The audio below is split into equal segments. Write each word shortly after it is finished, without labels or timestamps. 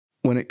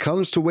When it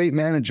comes to weight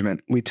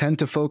management, we tend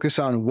to focus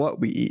on what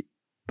we eat,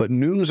 but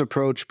Noom's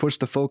approach puts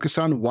the focus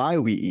on why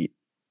we eat.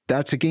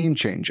 That's a game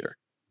changer.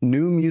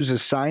 Noom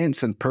uses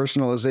science and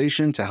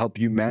personalization to help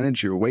you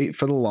manage your weight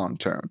for the long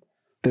term.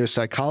 Their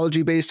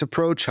psychology-based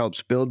approach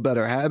helps build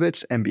better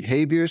habits and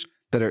behaviors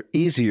that are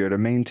easier to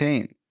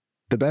maintain.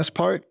 The best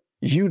part?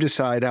 You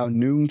decide how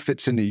Noom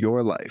fits into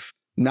your life,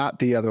 not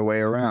the other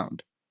way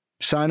around.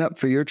 Sign up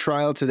for your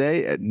trial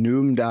today at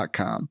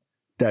Noom.com.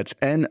 That's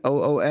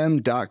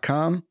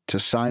Noom.com to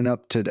sign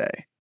up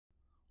today.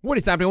 What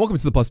is happening? Welcome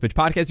to the Plus Pitch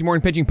Podcast, your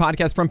morning pitching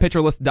podcast from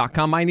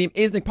PitcherList.com. My name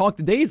is Nick Pollock.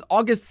 Today is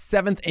August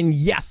 7th, and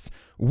yes,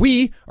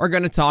 we are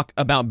going to talk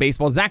about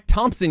baseball. Zach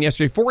Thompson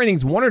yesterday, 4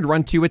 innings, 1 earned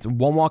run, 2 hits,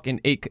 1 walk,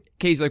 and 8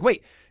 Ks. You're like,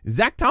 wait,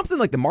 Zach Thompson,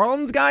 like the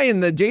Marlins guy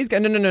and the Jays guy?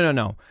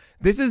 No.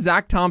 This is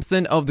Zach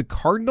Thompson of the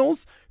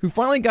Cardinals, who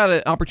finally got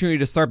an opportunity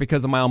to start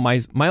because of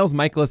Miles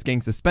Michaelis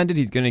getting suspended.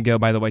 He's going to go,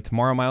 by the way,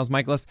 tomorrow, Miles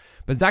Michaelis.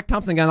 But Zach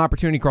Thompson got an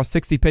opportunity across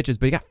 60 pitches,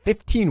 but he got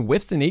 15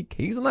 whiffs and 8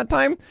 Ks in that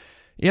time.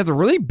 He has a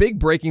really big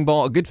breaking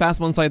ball, a good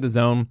fastball inside the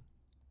zone,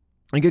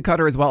 a good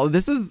cutter as well.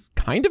 This is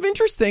kind of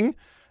interesting.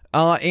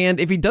 And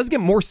if he does get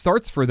more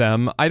starts for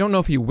them, I don't know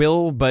if he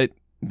will, but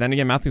then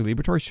again, Matthew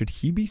Liberatore, should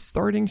he be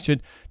starting?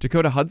 Should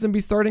Dakota Hudson be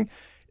starting?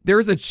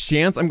 There's a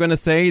chance, I'm going to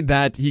say,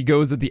 that he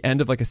goes at the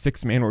end of like a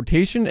 6-man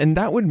rotation, and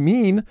that would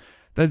mean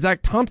that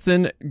Zach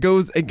Thompson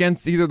goes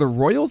against either the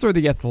Royals or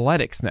the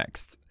Athletics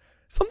next.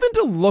 Something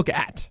to look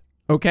at.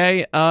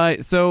 Okay,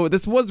 so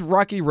this was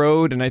Rocky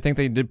Road, and I think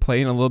they did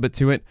play in a little bit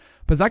to it,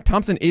 but Zach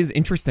Thompson is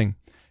interesting,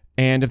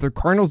 and if the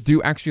Cardinals do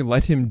actually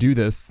let him do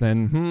this,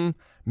 then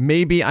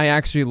maybe I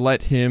actually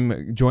let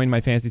him join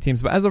my fantasy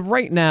teams, but as of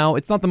right now,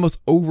 it's not the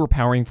most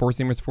overpowering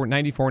four-seamers for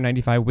 94,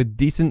 95 with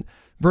decent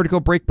vertical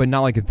break, but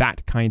not like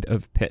that kind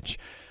of pitch.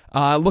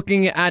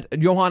 Looking at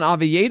Johan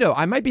Oviedo,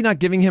 I might be not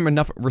giving him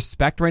enough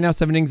respect right now.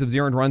 7 innings of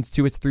 0 runs,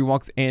 2 hits, 3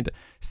 walks, and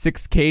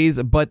 6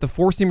 Ks, but the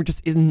four-seamer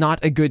just is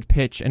not a good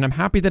pitch, and I'm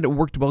happy that it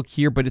worked well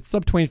here, but it's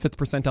sub 25th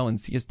percentile in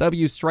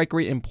CSW, strike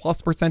rate, and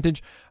plus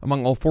percentage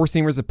among all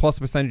four-seamers. The plus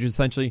percentage is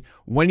essentially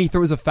when he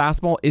throws a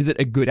fastball, is it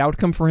a good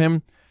outcome for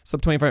him?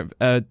 Sub 25,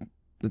 the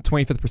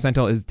 25th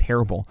percentile is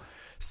terrible.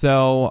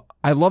 So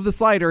I love the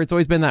slider. It's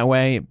always been that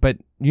way, but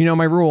you know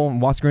my rule,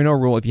 Wascarino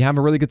rule. If you have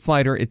a really good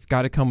slider, it's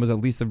got to come with at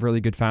least a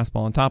really good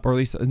fastball on top, or at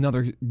least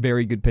another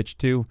very good pitch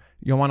too.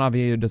 Johan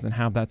Oviedo doesn't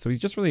have that, so he's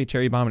just really a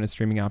cherry bomb and a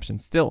streaming option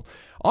still.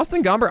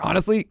 Austin Gomber,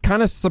 honestly,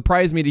 kind of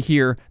surprised me to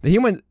hear that he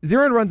went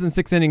 0 runs in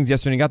 6 innings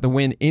yesterday and got the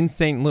win in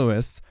St.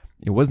 Louis.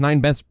 It was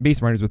 9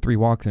 base runners with 3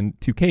 walks and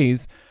 2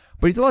 Ks,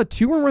 but he's allowed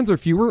 2 runs or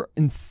fewer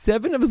in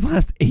 7 of his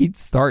last 8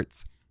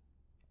 starts.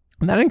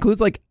 And that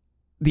includes like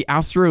the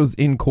Astros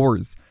in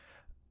Coors.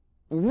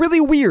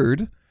 Really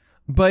weird.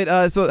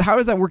 But so how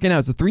is that working out?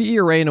 It's a 3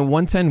 ERA and a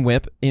 110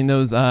 whip in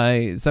those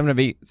 7 of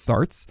 8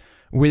 starts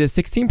with a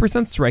 16%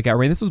 strikeout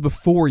rate. This was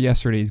before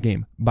yesterday's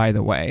game, by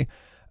the way.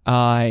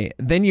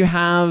 Then you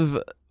have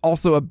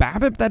also a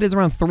BABIP that is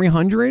around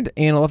 300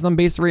 and a left on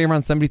base rate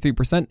around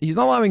 73%. He's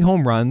not allowing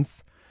home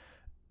runs.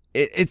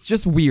 It's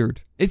just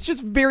weird. It's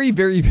just very,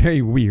 very,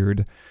 very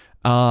weird.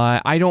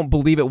 I don't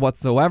believe it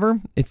whatsoever.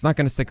 It's not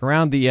going to stick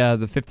around. The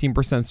 15%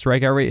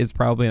 strikeout rate is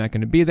probably not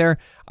going to be there.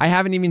 I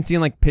haven't even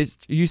seen like pitch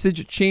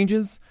usage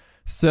changes.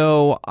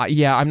 So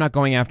yeah, I'm not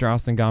going after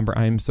Austin Gomber.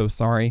 I'm so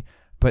sorry,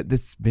 but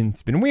it's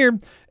been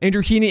weird.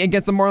 Andrew Heaney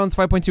against the Marlins,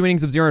 5.2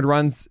 innings of 0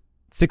 runs,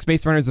 6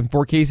 base runners and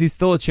 4 Ks. He's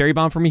still a cherry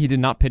bomb for me. He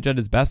did not pitch at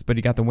his best, but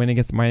he got the win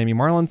against the Miami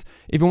Marlins.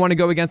 If you want to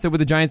go against it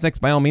with the Giants next,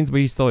 by all means, but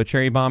he's still a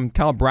cherry bomb.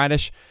 Kyle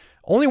Bradish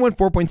only went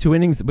 4.2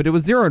 innings, but it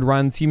was 0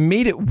 runs. He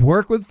made it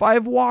work with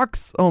 5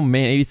 walks. Oh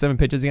man, 87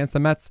 pitches against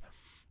the Mets.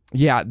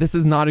 Yeah, this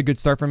is not a good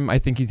start for him. I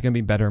think he's going to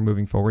be better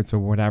moving forward. So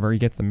whatever, he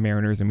gets the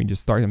Mariners and we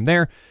just start him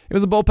there. It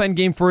was a bullpen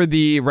game for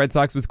the Red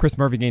Sox with Chris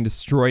Murphy getting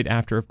destroyed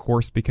after, of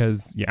course,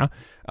 because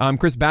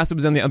Chris Bassett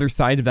was on the other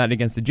side of that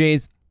against the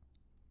Jays.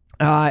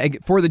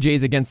 For the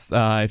Jays against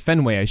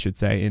Fenway, I should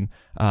say,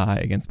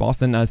 against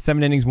Boston.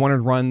 7 innings, 1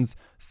 earned runs,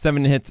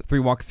 7 hits, 3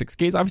 walks, 6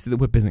 Ks. Obviously, the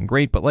whip isn't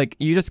great, but like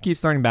you just keep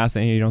starting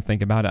Bassett and you don't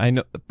think about it. I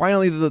know.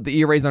 Finally, the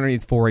ERA is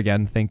underneath 4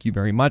 again. Thank you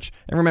very much.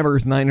 And remember, it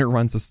was 9 earned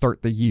runs to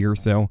start the year,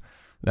 so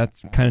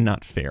that's kind of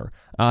not fair.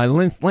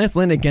 Lance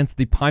Lynn against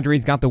the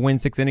Padres got the win.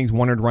 6 innings,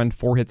 1 earned run,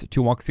 4 hits,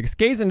 2 walks, 6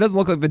 Ks. And it doesn't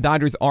look like the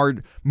Dodgers are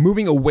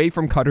moving away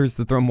from cutters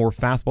to throw more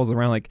fastballs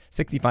around like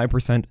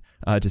 65%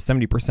 to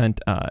 70%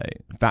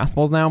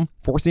 fastballs now,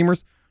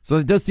 4-seamers. So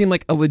it does seem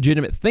like a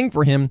legitimate thing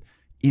for him.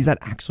 Is that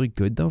actually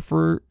good though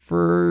for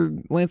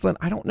Lance Lynn?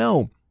 I don't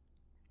know.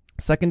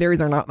 Secondaries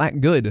are not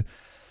that good.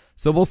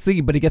 So we'll see,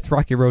 but he gets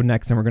Rocky Road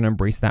next, and we're going to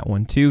embrace that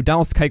one too.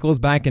 Dallas Keuchel is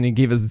back, and he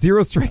gave us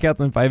 0 strikeouts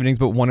in 5 innings,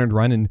 but 1 earned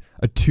run and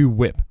a 2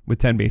 whip with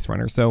 10 base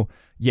runners. So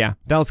yeah,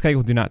 Dallas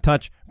Keuchel do not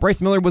touch.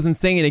 Bryce Miller was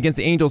insane against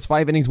the Angels,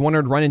 5 innings, 1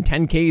 earned run and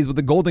 10 Ks with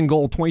a golden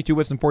goal, 22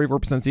 whiffs and 44%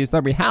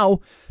 CSW. How?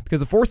 Because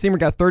the 4-seamer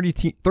got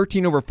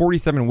 13 over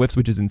 47 whiffs,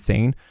 which is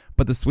insane,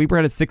 but the sweeper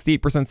had a 68%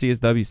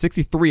 CSW,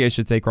 63 I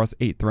should say, across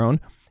 8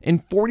 thrown, and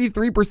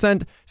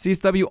 43%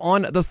 CSW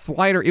on the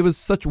slider. It was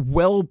such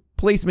well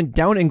placement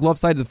down and glove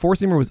side. The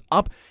 4-seamer was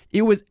up.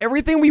 It was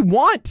everything we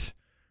want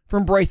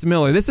from Bryce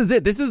Miller. This is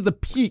it. This is the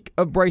peak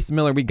of Bryce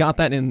Miller. We got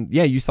that in,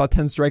 you saw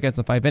 10 strikeouts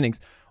in 5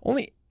 innings.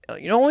 Only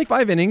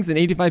 5 innings and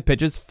 85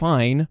 pitches,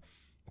 fine.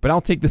 But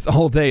I'll take this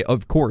all day,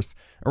 of course.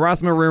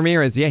 Erasmo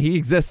Ramirez, he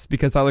exists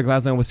because Tyler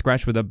Glasnow was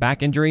scratched with a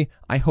back injury.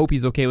 I hope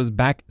he's okay with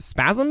back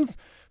spasms.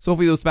 So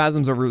hopefully those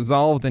spasms are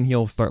resolved and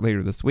he'll start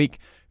later this week.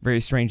 Very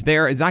strange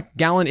there. Zach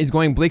Gallen is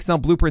going Blake Snell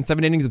blueprint,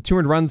 7 innings of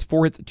 200 runs,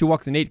 4 hits, 2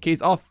 walks, and 8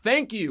 Ks. Oh,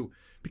 thank you.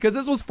 Because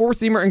this was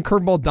 4-seamer and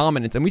curveball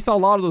dominance. And we saw a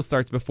lot of those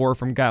starts before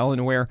from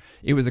Gallen where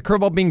it was a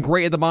curveball being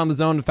great at the bottom of the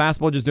zone, the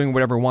fastball just doing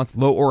whatever it wants,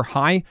 low or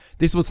high.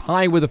 This was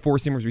high with the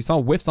 4-seamers. We saw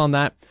whiffs on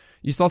that.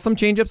 You saw some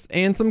changeups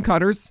and some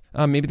cutters.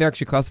 Maybe they're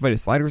actually classified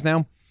as sliders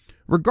now.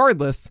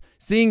 Regardless,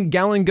 seeing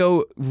Gallen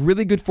go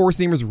really good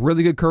 4-seamers,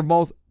 really good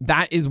curveballs,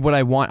 that is what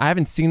I want. I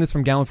haven't seen this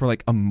from Gallen for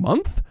like a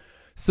month.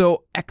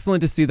 So excellent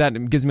to see that.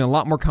 It gives me a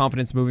lot more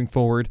confidence moving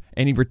forward.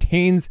 And he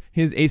retains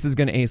his ace is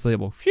going to ace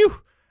label.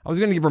 Phew. I was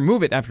going to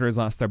remove it after his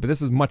last start, but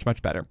this is much,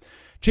 much better.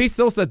 Chase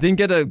Silseth didn't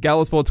get a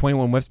Gallows Bowl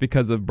 21 whiffs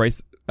because of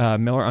Bryce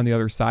Miller on the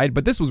other side,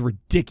 but this was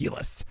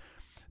ridiculous.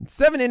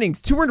 7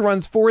 innings, 200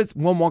 runs, 4 hits,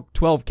 1 walk,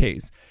 12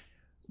 Ks.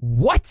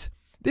 What?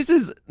 This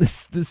is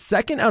the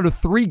second out of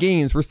 3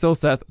 games for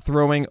Silseth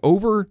throwing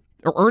over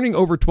or earning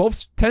over 10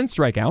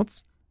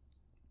 strikeouts.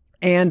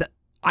 And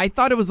I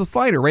thought it was a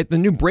slider, right? The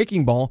new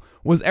breaking ball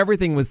was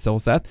everything with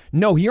Silseth.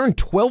 No, he earned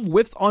 12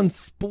 whiffs on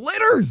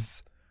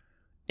splitters,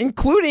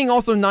 including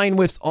also 9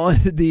 whiffs on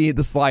the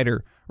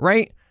slider,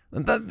 right?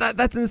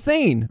 That's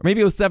insane. Or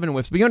maybe it was 7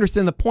 whiffs, but you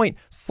understand the point.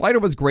 Slider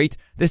was great.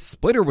 This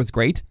splitter was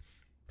great.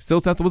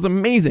 Silseth was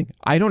amazing.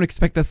 I don't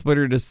expect that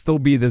splitter to still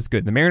be this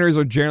good. The Mariners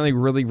are generally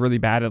really, really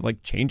bad at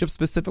like changeup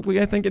specifically,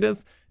 I think it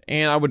is.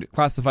 And I would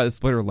classify the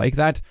splitter like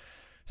that.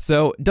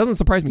 So it doesn't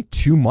surprise me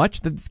too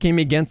much that this came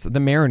against the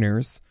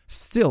Mariners.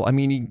 Still, I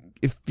mean,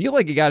 you feel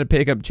like you got to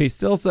pick up Chase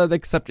Silseth,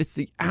 except it's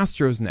the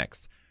Astros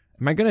next.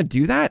 Am I going to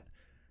do that?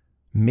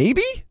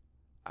 Maybe?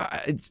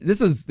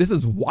 This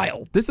is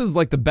wild. This is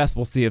like the best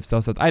we'll see of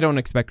Silseth. I don't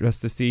expect us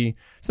to see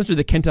essentially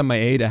the Kenta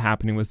Maeda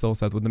happening with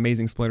Silseth with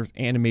amazing splitters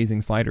and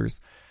amazing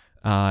sliders.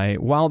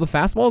 While the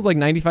fastball is like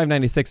 95,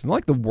 96, and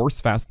like the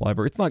worst fastball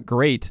ever, it's not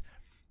great.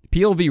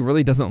 PLV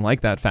really doesn't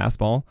like that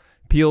fastball.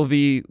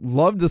 PLV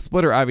loved the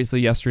splitter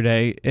obviously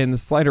yesterday, and the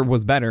slider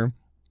was better.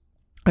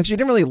 Actually, I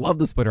didn't really love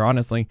the splitter,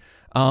 honestly.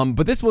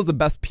 But this was the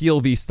best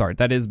PLV start.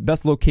 That is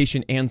best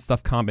location and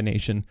stuff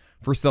combination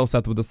for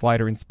Silseth with the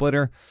slider and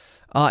splitter.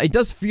 It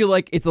does feel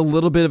like it's a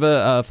little bit of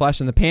a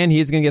flash in the pan. He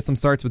is going to get some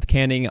starts with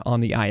Canning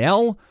on the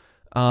IL.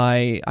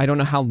 I don't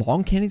know how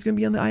long Canning's going to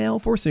be on the IL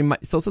for, so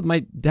Silseth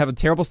might have a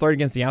terrible start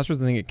against the Astros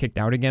and then get kicked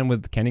out again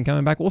with Canning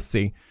coming back. We'll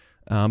see.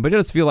 But it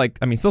does feel like,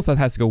 Silseth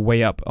has to go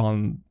way up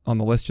on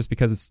the list just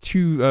because it's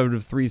 2 out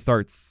of 3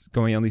 starts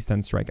going at least 10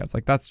 strikeouts.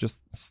 Like, that's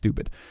just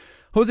stupid.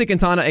 Jose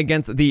Quintana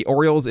against the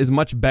Orioles is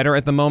much better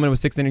at the moment with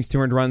 6 innings,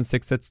 200 runs,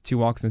 6 hits, 2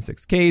 walks, and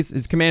 6 Ks.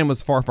 His command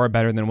was far, far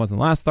better than it was in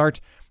the last start.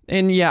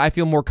 And I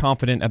feel more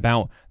confident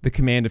about the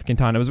command of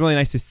Quintana. It was really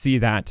nice to see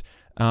that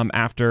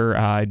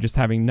after just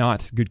having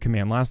not good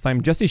command last time.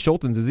 Jesse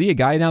Schultens, is he a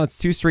guy now that's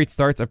 2 straight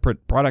starts of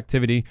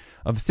productivity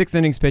of 6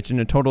 innings pitched and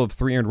a total of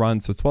 300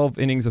 runs? So 12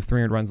 innings of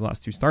 300 runs in the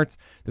last 2 starts.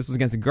 This was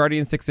against the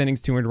Guardians, 6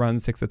 innings, 200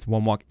 runs, 6 hits,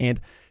 1 walk, and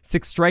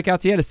 6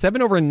 strikeouts. He had a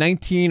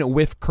 7/19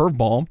 whiff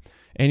curveball.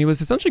 And he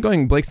was essentially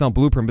going Blake Snell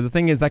blueprint. But the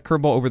thing is, that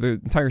curveball over the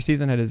entire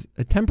season had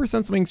a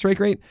 10% swing strike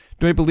rate.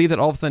 Do I believe that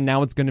all of a sudden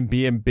now it's going to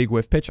be a big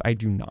whiff pitch? I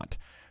do not.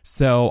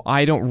 So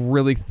I don't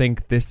really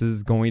think this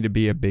is going to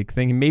be a big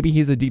thing. Maybe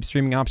he's a deep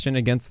streaming option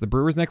against the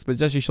Brewers next, but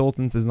Jesse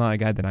Schultens is not a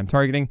guy that I'm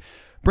targeting.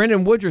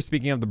 Brandon Woodruff,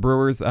 speaking of the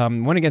Brewers,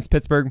 went against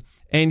Pittsburgh,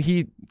 and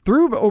he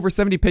threw over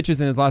 70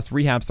 pitches in his last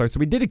rehab start, so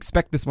we did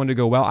expect this one to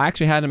go well. I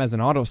actually had him as an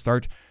auto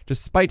start,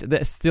 despite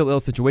the still ill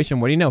situation.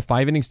 What do you know?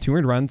 5 innings,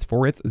 200 runs,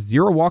 4 hits,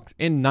 0 walks,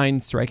 and 9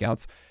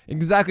 strikeouts.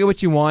 Exactly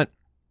what you want.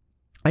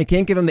 I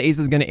can't give him the ace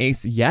is going to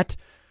ace yet,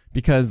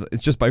 because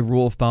it's just by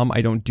rule of thumb. I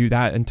don't do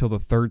that until the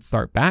 3rd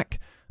start back.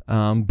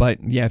 But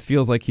it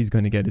feels like he's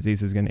going to get his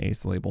ace is going to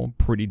ace label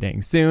pretty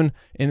dang soon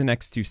in the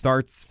next 2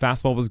 starts.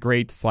 Fastball was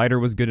great. Slider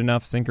was good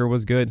enough. Sinker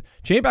was good.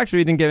 Changeup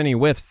actually didn't get any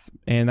whiffs,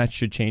 and that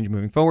should change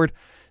moving forward.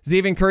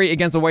 Xavier Curry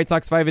against the White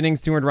Sox, 5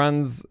 innings, 200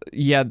 runs.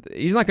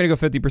 He's not going to go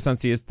 50%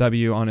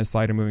 CSW on his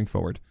slider moving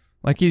forward.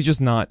 Like, he's just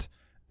not.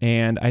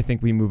 And I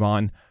think we move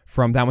on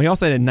from that one. He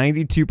also had a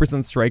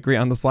 92% strike rate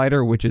on the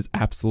slider, which is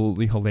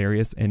absolutely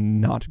hilarious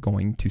and not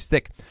going to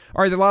stick.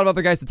 All right, there are a lot of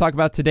other guys to talk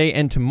about today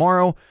and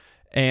tomorrow.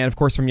 And of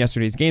course, from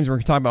yesterday's games, we're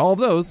going to talk about all of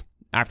those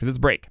after this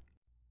break.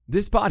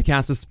 This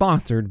podcast is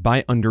sponsored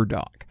by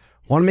Underdog.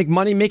 Want to make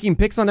money making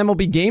picks on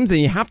MLB games?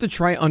 And you have to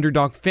try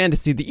Underdog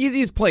Fantasy, the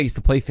easiest place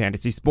to play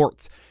fantasy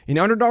sports. In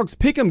Underdog's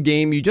Pick'em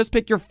game, you just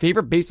pick your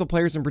favorite baseball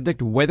players and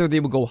predict whether they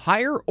will go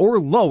higher or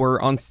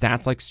lower on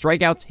stats like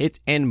strikeouts, hits,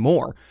 and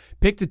more.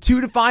 Pick to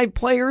 2 to 5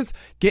 players,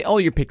 get all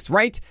your picks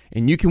right,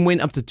 and you can win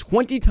up to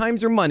 20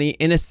 times your money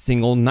in a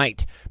single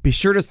night. Be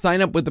sure to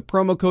sign up with the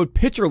promo code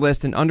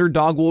PitcherList, and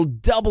Underdog will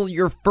double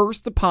your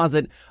first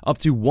deposit up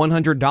to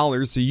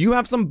 $100, so you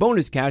have some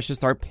bonus cash to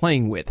start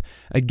playing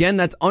with. Again,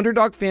 that's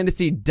Underdog Fantasy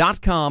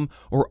underdogfantasy.com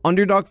or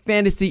Underdog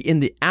Fantasy in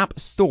the App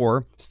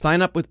Store.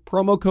 Sign up with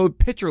promo code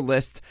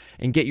PitcherList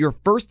and get your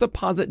first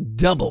deposit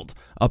doubled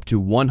up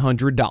to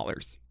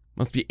 $100.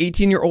 Must be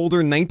 18 or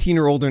older, 19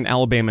 or older in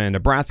Alabama and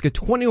Nebraska,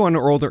 21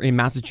 or older in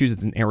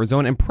Massachusetts and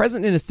Arizona, and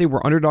present in a state where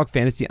Underdog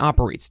Fantasy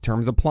operates.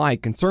 Terms apply.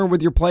 Concerned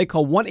with your play?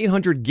 Call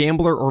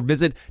 1-800-GAMBLER or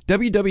visit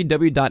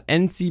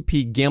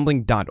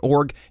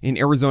www.ncpgambling.org. In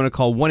Arizona,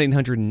 call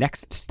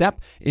 1-800-NEXT-STEP.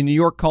 In New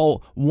York,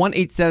 call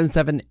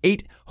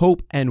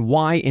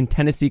 1-877-8-HOPE-NY. In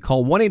Tennessee,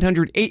 call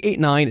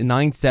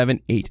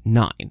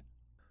 1-800-889-9789.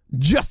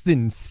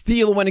 Justin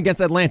Steele went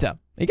against Atlanta.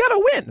 He got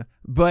a win,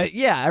 but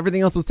yeah,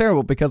 everything else was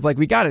terrible because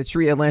we got to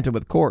treat Atlanta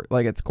with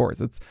its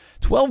course. It's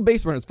 12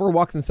 base runners, 4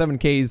 walks and 7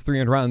 Ks,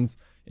 300 runs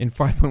in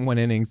 5.1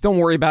 innings. Don't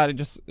worry about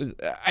it.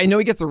 I know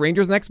he gets the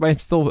Rangers next, but I'm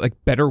still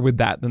better with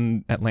that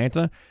than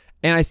Atlanta.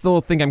 And I still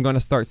think I'm going to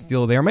start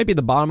Steele there. Might be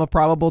the bottom of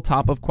probable,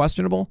 top of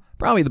questionable.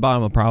 Probably the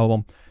bottom of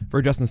probable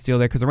for Justin Steele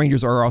there because the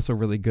Rangers are also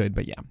really good.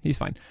 But yeah, he's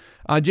fine.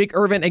 Jake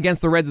Irvin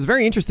against the Reds is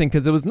very interesting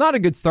because it was not a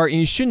good start.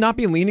 And you should not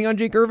be leaning on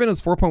Jake Irvin. It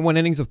was 4.1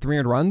 innings of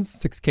 300 runs,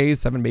 6 Ks,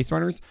 7 base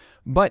runners.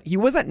 But he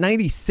was at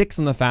 96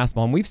 on the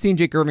fastball. And we've seen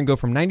Jake Irvin go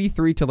from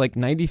 93 to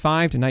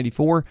 95 to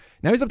 94.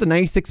 Now he's up to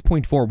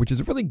 96.4, which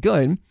is really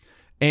good.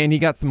 And he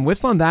got some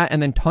whiffs on that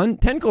and then 10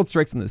 cold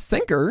strikes on the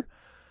sinker.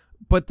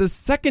 But the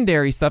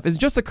secondary stuff is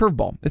just a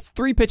curveball. It's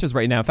 3 pitches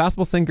right now.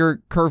 Fastball,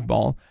 sinker,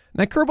 curveball. And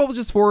that curveball was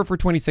just 4 for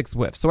 26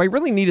 whiffs. So I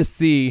really need to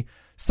see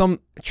some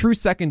true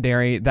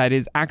secondary that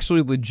is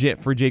actually legit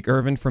for Jake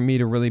Irvin for me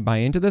to really buy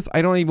into this.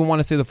 I don't even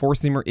want to say the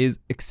 4-seamer is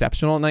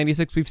exceptional at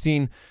 96. We've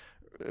seen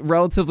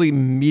relatively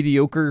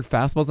mediocre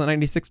fastballs at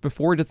 96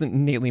 before. It doesn't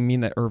innately mean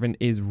that Irvin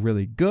is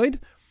really good.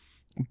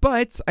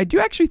 But I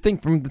do actually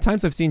think from the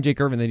times I've seen Jake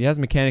Irvin that he has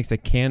mechanics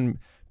that can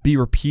be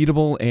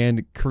repeatable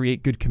and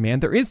create good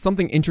command. There is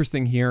something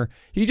interesting here.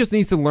 He just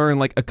needs to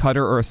learn a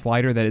cutter or a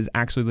slider that is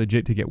actually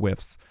legit to get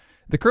whiffs.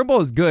 The curveball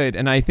is good,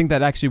 and I think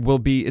that actually will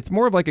be, it's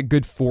more of a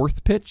good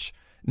 4th pitch,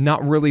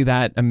 not really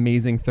that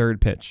amazing 3rd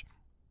pitch.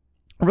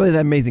 Really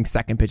that amazing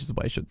 2nd pitch is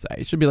what I should say.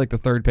 It should be the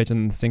 3rd pitch,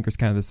 and the sinker's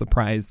kind of the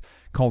surprise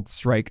called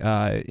strike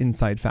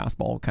inside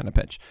fastball kind of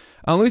pitch.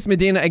 Luis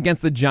Medina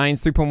against the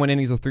Giants, 3.1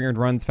 innings of 300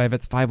 runs, 5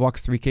 hits, 5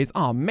 walks, 3 Ks.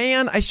 Oh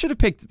man, I should have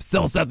picked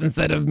Silseth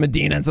instead of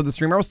Medina instead of the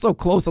streamer. I was so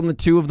close on the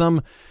 2 of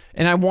them,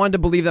 and I wanted to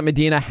believe that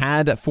Medina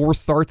had 4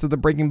 starts of the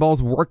breaking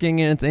balls working,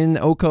 and it's in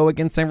Oko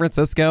against San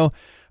Francisco.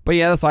 But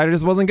yeah, the slider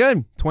just wasn't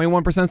good.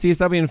 21%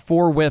 CSW and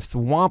 4 whiffs.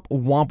 Womp,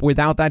 womp.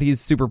 Without that,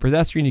 he's super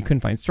pedestrian. He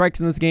couldn't find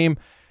strikes in this game.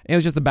 It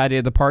was just a bad day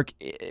at the park.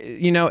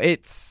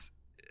 It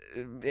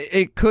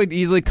could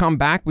easily come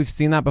back. We've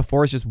seen that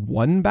before. It's just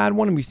one bad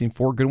one, and we've seen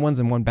 4 good ones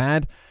and 1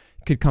 bad.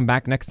 It could come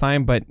back next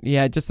time, but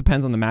yeah, it just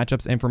depends on the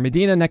matchups. And for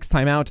Medina, next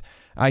time out,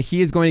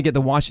 he is going to get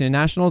the Washington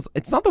Nationals.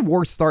 It's not the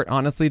worst start,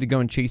 honestly, to go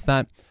and chase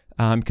that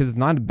because it's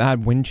not a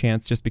bad win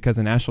chance just because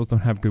the Nationals don't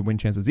have good win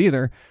chances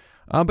either.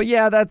 But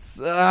yeah, that's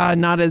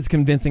not as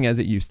convincing as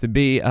it used to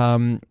be.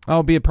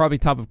 I'll be probably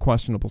top of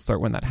questionable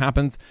start when that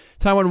happens.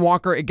 Taijuan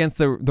Walker against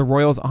the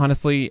Royals.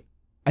 Honestly,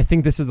 I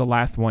think this is the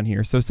last one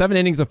here. So 7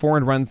 innings of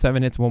 400 runs,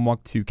 7 hits, 1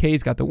 walk, 2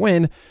 Ks, got the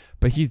win.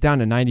 But he's down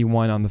to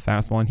 91 on the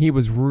fastball, and he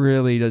was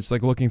really just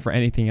looking for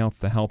anything else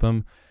to help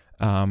him.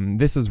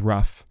 This is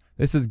rough.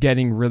 This is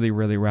getting really,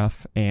 really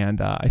rough,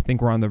 and I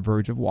think we're on the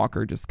verge of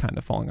Walker just kind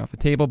of falling off the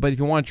table. But if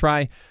you want to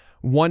try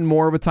one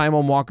more with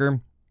Taijuan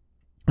Walker,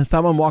 as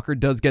Taijuan Walker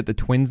does get the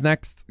Twins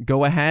next,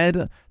 go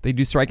ahead. They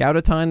do strike out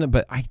a ton,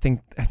 but I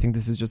think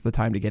this is just the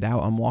time to get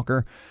out on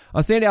Walker.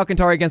 Sandy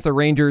Alcantara against the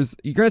Rangers.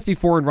 You're going to see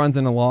 4 runs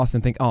and a loss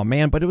and think, oh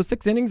man, but it was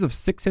 6 innings of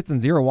 6 hits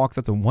and 0 walks.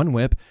 That's a 1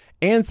 whip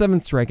and 7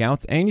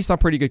 strikeouts, and you saw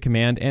pretty good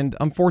command. And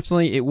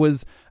unfortunately, it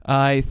was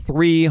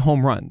 3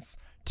 home runs.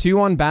 2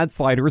 on bad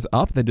sliders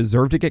up that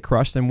deserved to get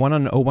crushed, and 1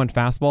 on an 0-1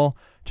 fastball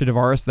to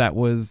Tavares that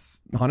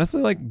was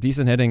honestly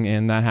decent hitting,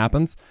 and that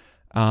happens.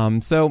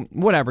 So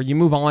whatever, you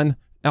move on.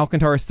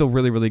 Alcantara is still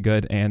really, really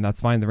good, and that's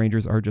fine. The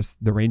Rangers are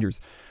just the Rangers.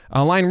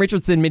 Lyon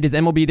Richardson made his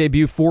MLB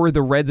debut for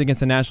the Reds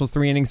against the Nationals.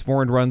 3 innings,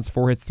 4 earned runs,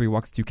 4 hits, 3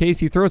 walks, 2 Ks.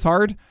 He throws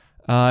hard.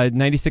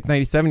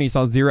 96-97, you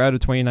saw 0 out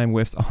of 29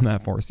 whiffs on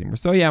that 4-seamer.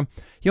 So yeah,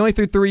 he only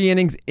threw 3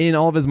 innings in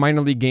all of his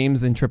minor league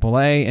games in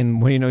AAA,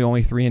 and when you know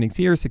only 3 innings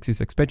here,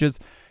 66 pitches,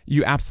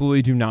 you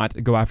absolutely do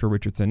not go after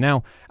Richardson.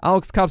 Now,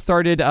 Alex Cobb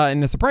started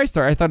in a surprise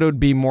start. I thought it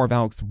would be more of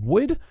Alex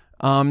Wood.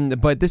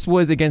 But this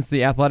was against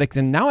the Athletics,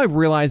 and now I've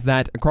realized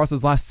that across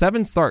his last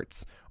 7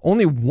 starts,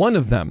 only 1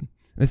 of them,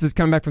 this is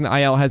coming back from the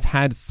IL, has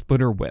had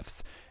splitter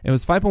whiffs. It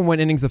was 5.1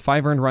 innings of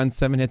 5 earned runs,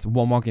 7 hits,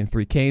 1 walk, and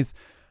 3 Ks.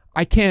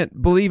 I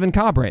can't believe in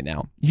Cobb right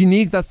now. He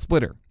needs that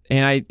splitter.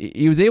 And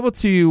he was able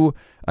to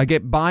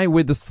get by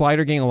with the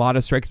slider getting a lot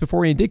of strikes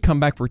before, and he did come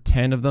back for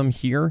 10 of them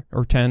here,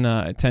 or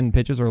 10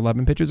 pitches or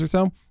 11 pitches or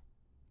so.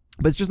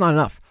 But it's just not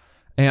enough.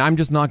 And I'm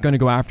just not going to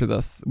go after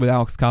this with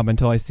Alex Cobb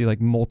until I see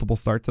multiple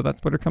starts of that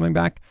splitter coming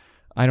back.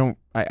 I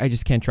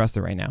just can't trust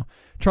it right now.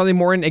 Charlie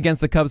Morton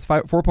against the Cubs,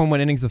 4.1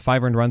 innings of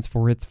 5 earned runs,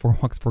 4 hits, 4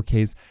 walks, 4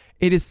 Ks.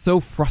 It is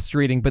so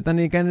frustrating, but then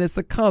again, it's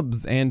the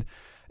Cubs. And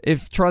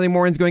if Charlie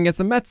Morton's going against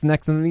the Mets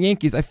next and then the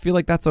Yankees, I feel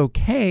like that's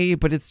okay,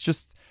 but it's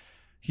just,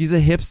 He's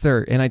a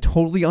hipster, and I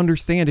totally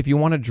understand if you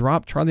want to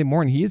drop Charlie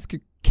Morton. He is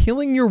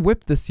killing your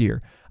whip this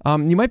year.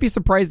 You might be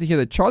surprised to hear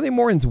that Charlie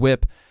Morton's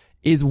whip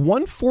is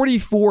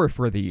 144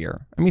 for the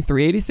year. I mean,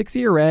 386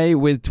 ERA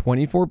with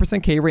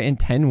 24% K rate and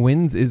 10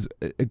 wins is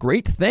a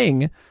great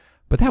thing,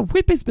 but that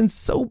whip has been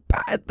so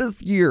bad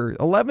this year.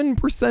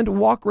 11%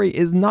 walk rate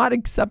is not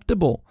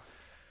acceptable.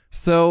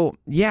 So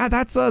yeah,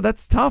 that's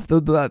tough.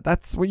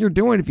 That's what you're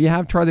doing if you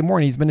have Charlie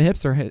Morton. He's been a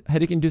hipster,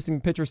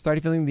 headache-inducing pitcher,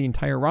 starting filling the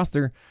entire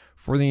roster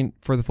for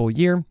the full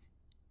year.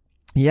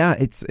 Yeah,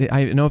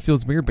 I know it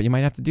feels weird, but you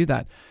might have to do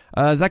that.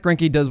 Zach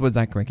Greinke does what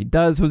Zach Greinke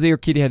does. Jose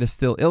Urquidy had a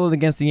still ill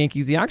against the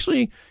Yankees. He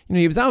actually,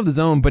 he was out of the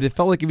zone, but it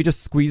felt like if he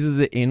just squeezes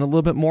it in a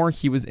little bit more,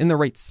 he was in the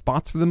right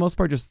spots for the most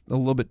part, just a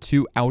little bit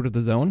too out of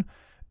the zone.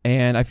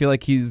 And I feel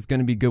like he's going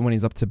to be good when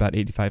he's up to about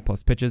 85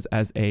 plus pitches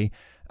as a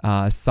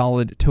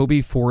solid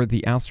Toby for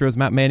the Astros.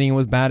 Matt Manning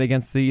was bad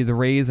against the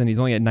Rays, and he's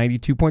only at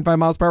 92.5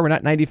 miles per hour. We're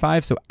not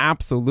 95, so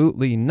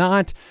absolutely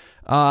not.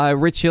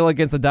 Rich Hill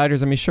against the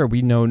Dodgers. I mean, sure,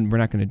 we know we're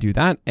not going to do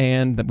that,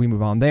 and that we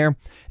move on there.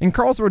 And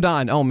Carlos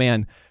Rodon, oh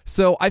man.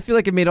 So I feel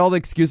like I made all the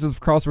excuses for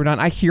Carlos Rodon.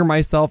 I hear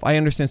myself. I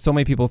understand so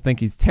many people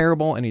think he's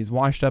terrible, and he's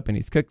washed up, and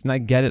he's cooked, and I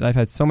get it. I've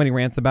had so many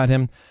rants about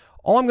him.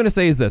 All I'm going to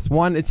say is this.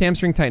 One, it's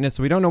hamstring tightness,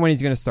 so we don't know when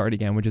he's going to start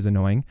again, which is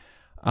annoying.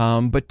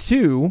 But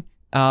two,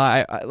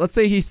 let's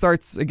say he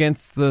starts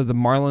against the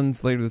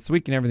Marlins later this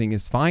week and everything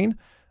is fine.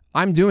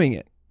 I'm doing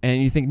it.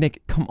 And you think,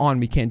 Nick, come on,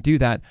 we can't do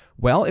that.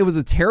 Well, it was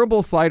a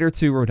terrible slider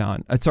to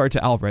to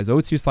Alvarez.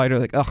 0-2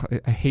 slider,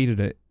 I hated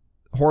it.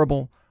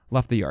 Horrible,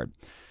 left the yard.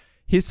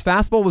 His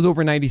fastball was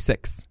over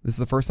 96. This is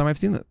the first time I've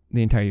seen it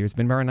the entire year. It's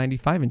been around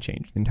 95 and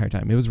change the entire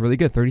time. It was really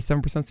good,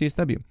 37%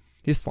 CSW.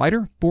 His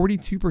slider,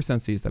 42%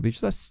 CSW.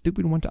 Just that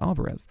stupid one to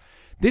Alvarez.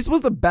 This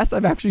was the best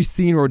I've actually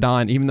seen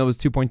Rodon, even though it was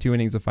 2.2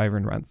 innings of 5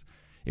 earned runs.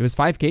 It was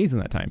 5 Ks in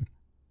that time.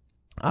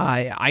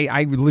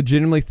 I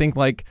legitimately think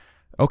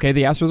okay,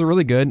 the Astros are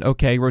really good.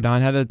 Okay,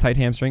 Rodon had a tight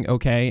hamstring.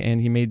 Okay,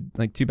 and he made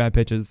 2 bad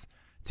pitches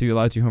to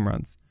allow 2 home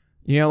runs.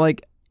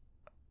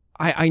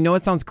 I know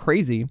it sounds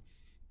crazy.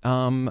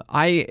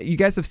 You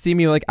guys have seen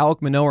me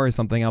Alek Manoah or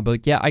something. I'll be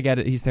like, yeah, I get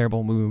it. He's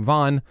terrible. We move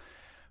on.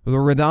 With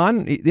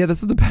Rodon, yeah,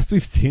 this is the best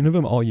we've seen of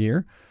him all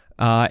year.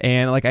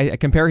 And I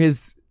compare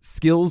his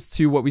skills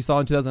to what we saw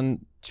in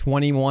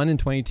 2021 and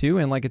 22,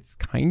 and it's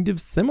kind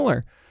of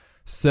similar.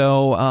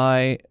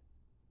 So,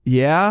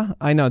 yeah,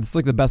 I know. This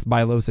is the best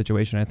buy low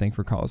situation, I think,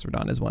 for Carlos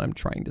Rodon is what I'm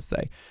trying to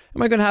say.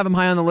 Am I going to have him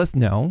high on the list?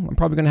 No. I'm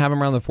probably going to have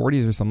him around the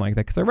 40s or something like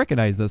that because I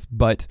recognize this.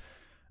 But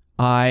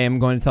I am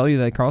going to tell you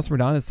that Carlos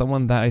Rodon is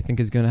someone that I think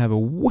is going to have a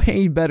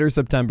way better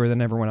September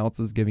than everyone else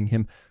is giving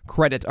him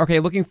credit. Okay,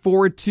 looking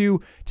forward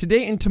to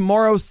today and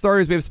tomorrow's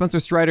starters. We have Spencer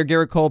Strider,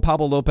 Garrett Cole,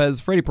 Pablo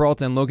Lopez, Freddie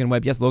Peralta, and Logan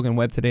Webb. Yes, Logan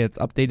Webb today. It's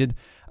updated.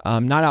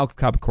 Not Alex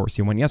Cobb, of course.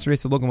 He won yesterday,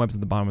 so Logan Webb's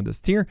at the bottom of this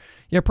tier.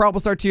 You have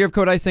probable start tier of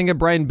Kodai Senga,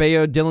 Brian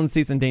Bayo, Dylan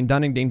Cease, and Dane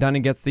Dunning. Dane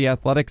Dunning gets the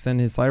Athletics,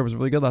 and his slider was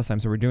really good last time,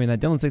 so we're doing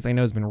that. Dylan Cease, I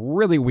know, has been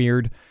really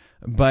weird,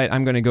 but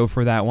I'm going to go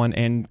for that one.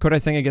 And Kodai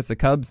Senga gets the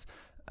Cubs.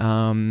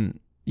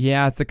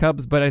 Yeah, it's the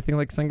Cubs, but I think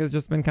Senga's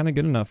just been kind of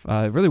good enough.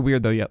 Really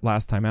weird, though, yet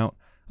last time out.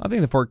 I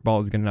think the fork ball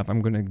is good enough. I'm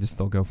going to just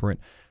still go for it.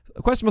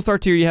 A questionable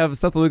start here. You have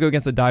Seth Lugo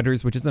against the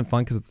Dodgers, which isn't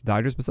fun because it's the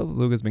Dodgers, but Seth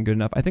Lugo's been good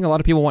enough. I think a lot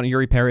of people want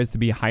Yuri Perez to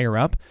be higher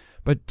up,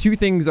 but 2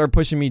 things are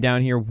pushing me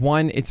down here.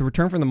 1, it's a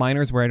return from the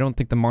minors where I don't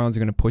think the Marlins are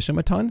going to push him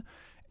a ton.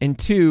 And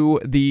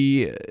 2,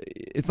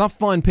 it's not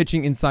fun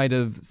pitching inside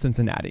of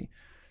Cincinnati.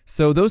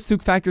 So those 2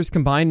 factors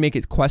combined make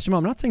it questionable.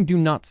 I'm not saying do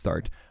not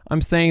start.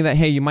 I'm saying that,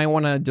 hey, you might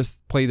want to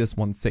just play this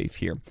one safe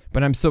here.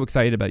 But I'm so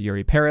excited about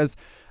Yuri Perez.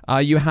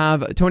 You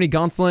have Tony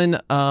Gonsolin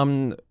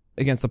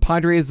against the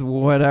Padres,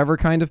 whatever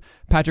kind of.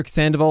 Patrick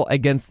Sandoval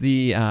against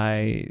the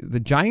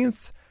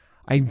Giants.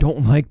 I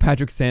don't like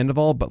Patrick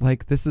Sandoval, but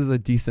this is a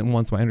decent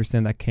one, so I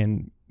understand that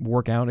can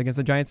work out against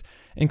the Giants.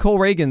 And Cole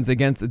Reagans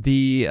against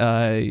the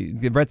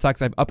Red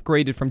Sox. I've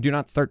upgraded from do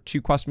not start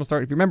to questionable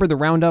start. If you remember the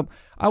roundup,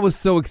 I was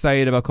so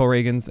excited about Cole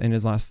Reagans in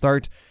his last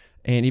start.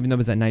 And even though it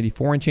was at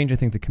 94 and change, I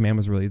think the command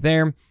was really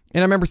there. And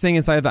I remember saying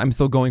inside of that, I'm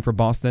still going for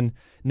Boston.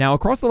 Now,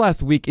 across the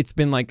last week, it's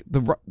been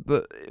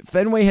the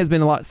Fenway has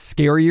been a lot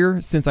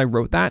scarier since I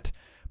wrote that.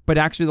 But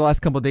actually, the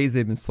last couple of days,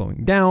 they've been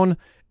slowing down.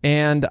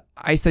 And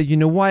I said, you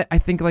know what? I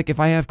think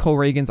if I have Cole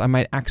Reagans, I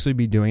might actually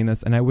be doing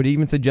this. And I would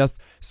even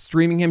suggest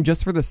streaming him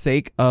just for the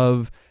sake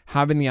of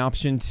having the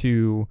option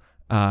to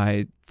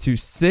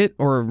sit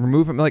or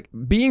remove him.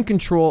 Be in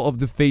control of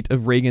the fate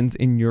of Reagans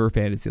in your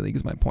fantasy league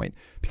is my point.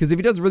 Because if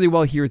he does really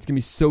well here, it's going to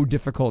be so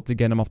difficult to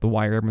get him off the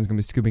wire. Everyone's going to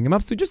be scooping him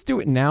up. So just do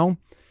it now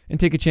and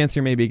take a chance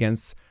here maybe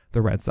against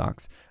the Red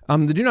Sox.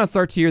 The do not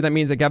start tier, that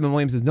means that Gavin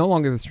Williams is no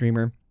longer the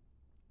streamer.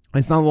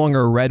 It's no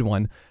longer a red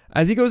one.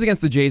 As he goes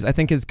against the Jays, I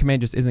think his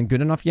command just isn't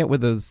good enough yet with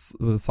the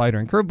slider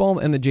and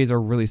curveball, and the Jays are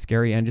really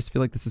scary, and I just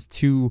feel like this is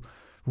too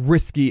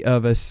risky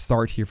of a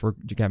start here for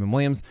Gavin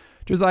Williams.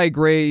 Josiah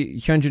Gray,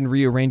 Hyunjin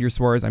Ryu, Ranger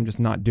Suarez, I'm just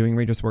not doing.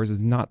 Ranger Suarez is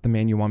not the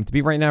man you want him to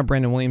be right now.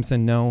 Brandon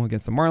Williamson, no,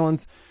 against the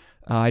Marlins.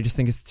 I just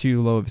think it's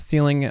too low of a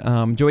ceiling.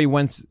 Joey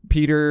Wentz,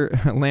 Peter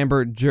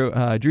Lambert, Drew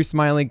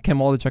Smyly, Ken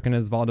Waldachuk, and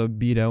Osvaldo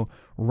Bido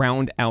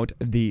round out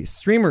the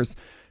streamers.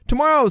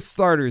 Tomorrow's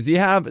starters, you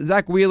have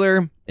Zach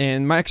Wheeler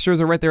and Max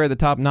Scherzer right there at the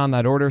top, not in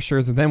that order.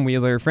 Scherzer, then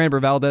Wheeler, Framber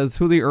Valdez,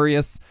 Julio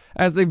Urias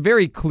as the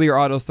very clear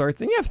auto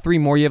starts. And you have three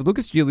more. You have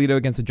Lucas Giolito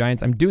against the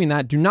Giants. I'm doing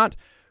that. Do not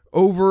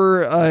overrate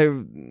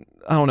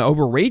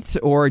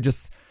or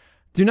just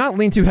do not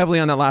lean too heavily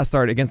on that last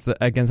start against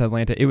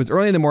Atlanta. It was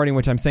early in the morning,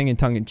 which I'm saying in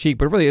tongue in cheek,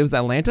 but really it was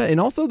Atlanta. And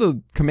also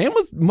the command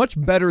was much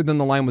better than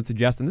the line would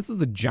suggest. And this is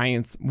the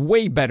Giants,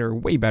 way better.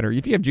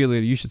 If you have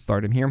Giolito, you should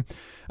start him here.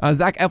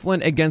 Zach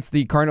Eflin against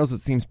the Cardinals, it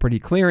seems pretty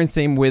clear. And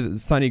same with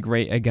Sonny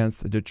Gray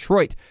against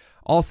Detroit.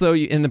 Also,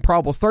 in the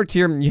probable start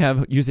tier, you have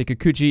Yusei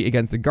Kikuchi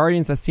against the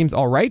Guardians. That seems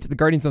all right. The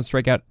Guardians don't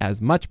strike out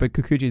as much, but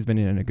Kikuchi's been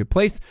in a good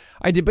place.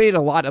 I debated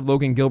a lot of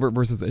Logan Gilbert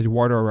versus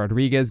Eduardo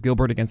Rodriguez.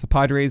 Gilbert against the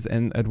Padres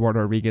and Eduardo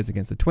Rodriguez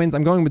against the Twins.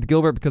 I'm going with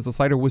Gilbert because the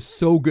slider was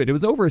so good. It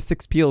was over a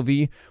 6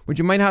 PLV, which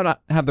you might not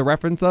have the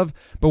reference of.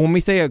 But when we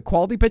say a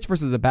quality pitch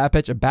versus a bad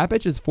pitch is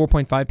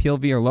 4.5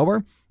 PLV or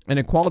lower. And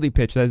a quality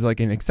pitch that is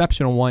like an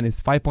exceptional one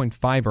is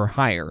 5.5 or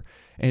higher.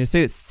 And to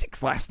say it's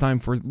 6 last time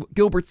for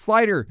Gilbert's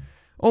slider.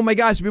 Oh my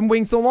gosh, I've been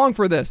waiting so long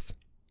for this.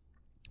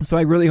 So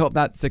I really hope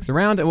that sticks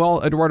around. And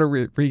well, Eduardo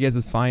Rodriguez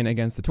is fine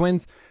against the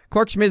Twins.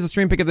 Clark Schmidt is the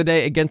stream pick of the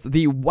day against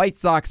the White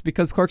Sox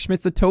because Clark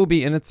Schmidt's a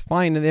Toby and it's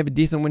fine. And they have a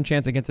decent win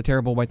chance against a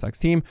terrible White Sox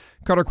team.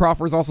 Carter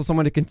Crawford is also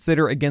someone to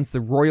consider against the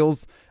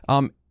Royals.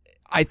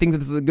 I think that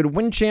this is a good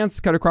win chance.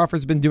 Carter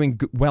Crawford's been doing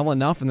well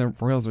enough and the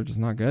Royals are just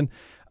not good.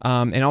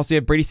 And also you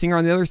have Brady Singer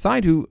on the other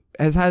side who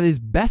has had his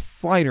best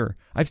slider.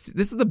 This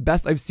is the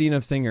best I've seen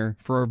of Singer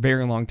for a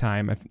very long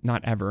time, if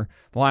not ever.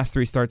 The last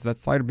 3 starts, that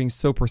slider being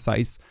so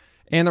precise.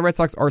 And the Red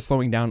Sox are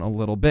slowing down a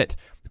little bit.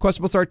 The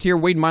questionable start tier,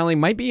 Wade Miley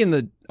might be in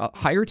the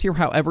higher tier.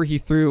 However, he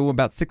threw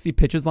about 60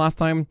 pitches last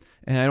time,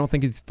 and I don't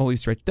think he's fully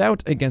stretched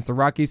out against the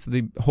Rockies. So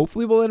they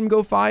hopefully will let him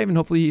go 5, and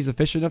hopefully he's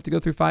efficient enough to go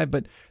through 5,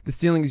 but the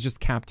ceiling is just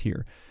capped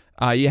here.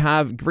 You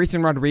have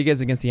Grayson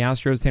Rodriguez against the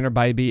Astros, Tanner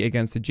Bybee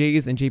against the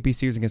Jays, and JP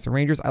Sears against the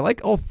Rangers. I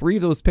like all 3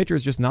 of those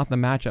pitchers, just not the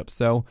matchup.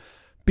 So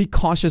be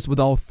cautious with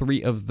all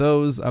 3 of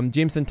those.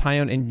 Jameson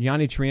Taillon and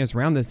Yanni Chirinos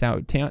round this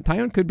out.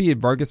 Taillon could be a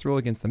Vargas role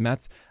against the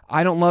Mets.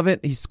 I don't love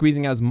it. He's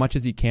squeezing out as much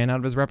as he can out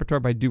of his repertoire,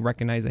 but I do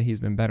recognize that he's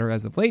been better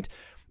as of late.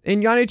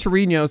 And Yanni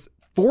Chirinos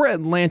for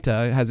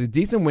Atlanta has a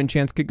decent win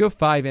chance, could go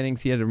 5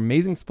 innings. He had an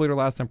amazing splitter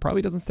last time,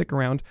 probably doesn't stick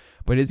around,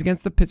 but it is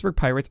against the Pittsburgh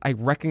Pirates. I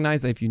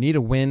recognize that if you need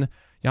a win,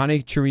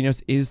 Yanni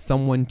Chirinos is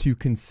someone to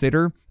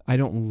consider. I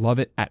don't love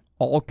it at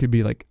all. Could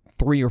be like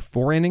 3 or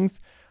 4 innings,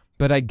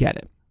 but I get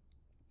it.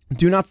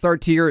 Do not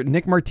start tier,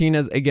 Nick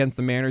Martinez against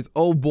the Mariners.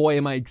 Oh boy,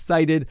 am I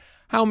excited.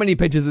 How many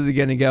pitches is he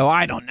going to go?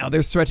 I don't know.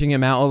 They're stretching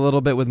him out a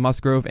little bit with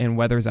Musgrove and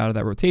Weathers out of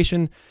that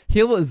rotation.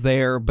 Hill is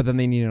there, but then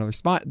they need another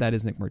spot. That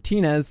is Nick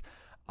Martinez.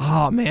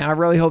 Oh man, I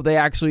really hope they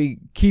actually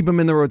keep him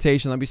in the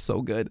rotation. That'd be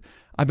so good.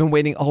 I've been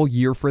waiting all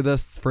year for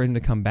him to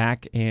come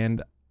back.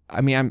 And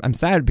I mean, I'm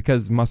sad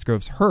because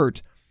Musgrove's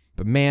hurt,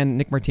 but man,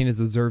 Nick Martinez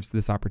deserves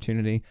this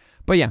opportunity.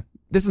 But yeah,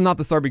 this is not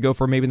the start we go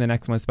for. Maybe in the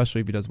next one,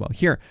 especially if he does well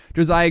here.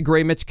 Josiah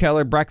Gray, Mitch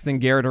Keller, Braxton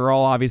Garrett are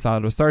all obvious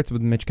auto starts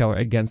with Mitch Keller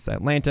against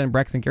Atlanta. And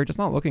Braxton Garrett just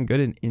not looking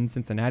good in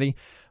Cincinnati.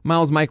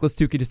 Miles Michaelis,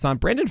 Tuki Toussaint.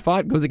 Brandon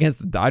Pfaadt goes against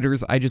the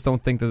Dodgers. I just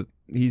don't think that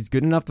he's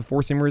good enough. The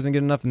 4-seamer isn't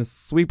good enough. And the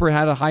sweeper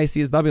had a high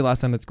CSW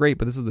last time. That's great,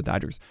 but this is the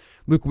Dodgers.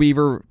 Luke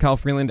Weaver, Kyle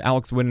Freeland,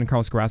 Alex Wood, and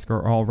Carlos Carrasco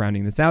are all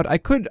rounding this out. I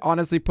could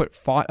honestly put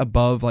Pfaadt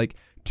above like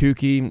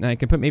Tukey. I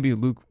can put maybe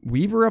Luke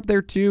Weaver up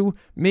there too.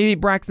 Maybe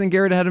Braxton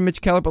Garrett ahead of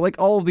Mitch Keller, but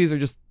like all of these are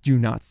just do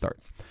not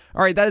starts.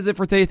 All right, that is it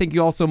for today. Thank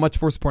you all so much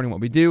for supporting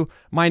what we do.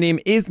 My name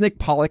is Nick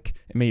Pollock,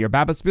 and may your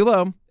BABIPs be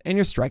low and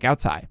your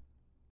strikeouts high.